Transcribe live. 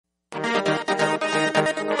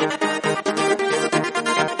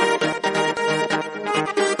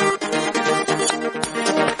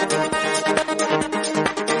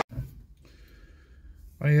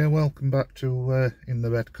back to In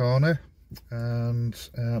the Red Corner, and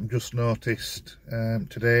just noticed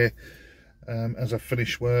today, as I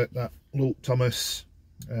finished work, that Luke Thomas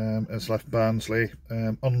has left Barnsley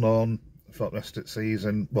on loan for the rest of the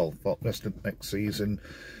season, well, for the rest of next season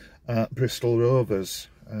at Bristol Rovers.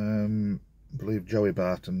 I believe Joey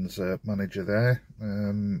Barton's manager there.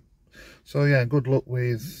 So yeah, good luck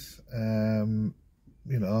with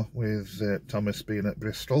you know, with Thomas being at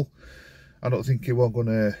Bristol. I don't think he was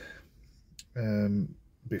going to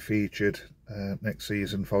be featured next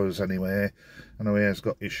season for us anyway. I know he has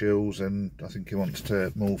got issues, and I think he wants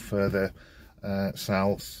to move further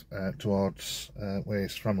south towards where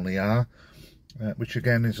his family are, which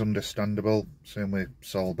again is understandable. Same with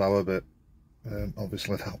Sol Bauer, but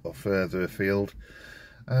obviously that was further afield.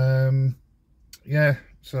 Yeah,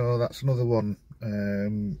 so that's another one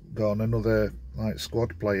gone, another like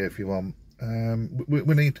squad player if you want.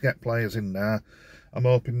 We need to get players in there. I'm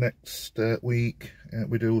hoping next week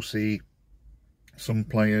we do see some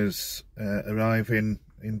players arriving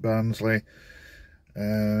in Barnsley,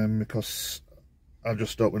 because I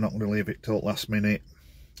just thought we're not going to leave it till last minute.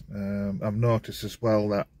 I've noticed as well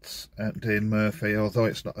that Dane Murphy, although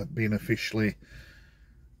it's not been officially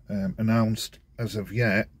announced as of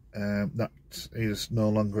yet, that is no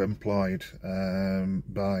longer employed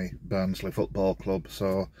by Barnsley Football Club.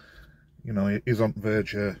 So, you know, he's on the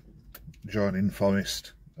verge of joining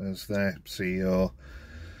Forest as their CEO.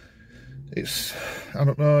 It's, I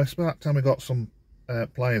don't know, it's about time we got some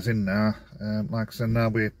players in now. Like I said, now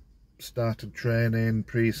we started training,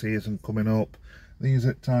 pre-season coming up. These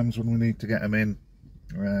are times when we need to get them in.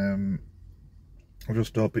 I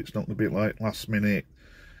just hope it's not going to be like last minute,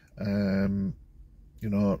 you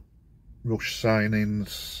know, rush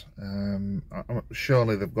signings.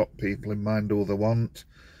 Surely they've got people in mind who they want.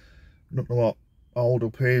 I don't know what hold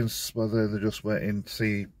up is, whether they're just waiting to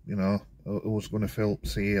see, you know, who's going to fill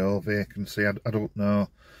CEO vacancy. I don't know,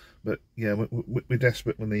 but yeah, we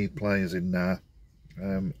desperately need players in there,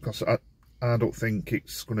 because I don't think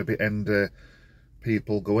it's going to be end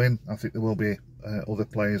people going. I think there will be other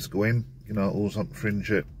players going, you know, who's on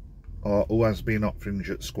fringe at, or who has been on fringe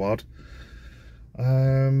at squad.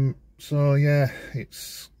 So yeah,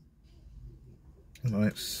 it's, you know,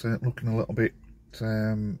 it's looking a little bit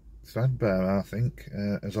threadbare, I think,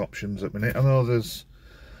 as options at the minute. I know there's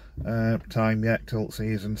time yet till the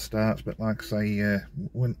season starts, but like I say,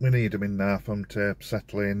 we need them in there for them to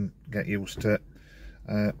settle in, get used to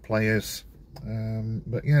players.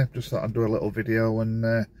 But yeah, just thought I'd do a little video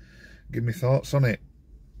and give me thoughts on it.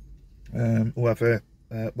 Whoever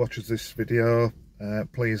watches this video,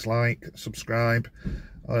 please like, subscribe.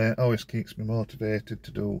 It always keeps me motivated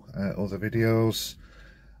to do other videos.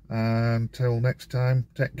 Until next time,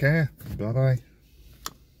 take care. Bye bye.